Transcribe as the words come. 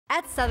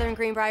At Southern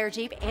Greenbrier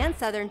Jeep and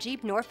Southern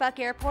Jeep Norfolk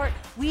Airport,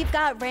 we've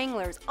got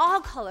Wranglers, all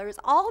colors,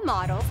 all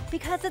models,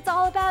 because it's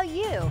all about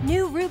you.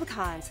 New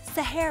Rubicons,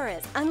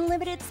 Saharas,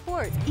 Unlimited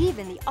Sports,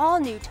 even the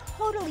all-new,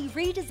 totally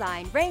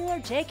redesigned Wrangler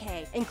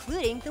JK,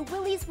 including the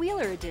Willys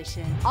Wheeler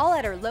Edition. All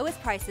at our lowest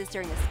prices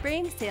during the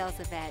spring sales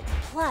event.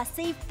 Plus,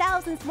 save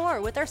thousands more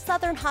with our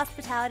Southern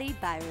Hospitality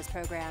Buyers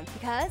Program,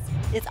 because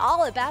it's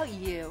all about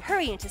you.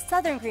 Hurry into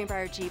Southern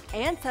Greenbrier Jeep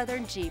and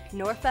Southern Jeep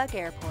Norfolk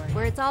Airport,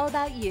 where it's all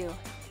about you.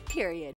 Period.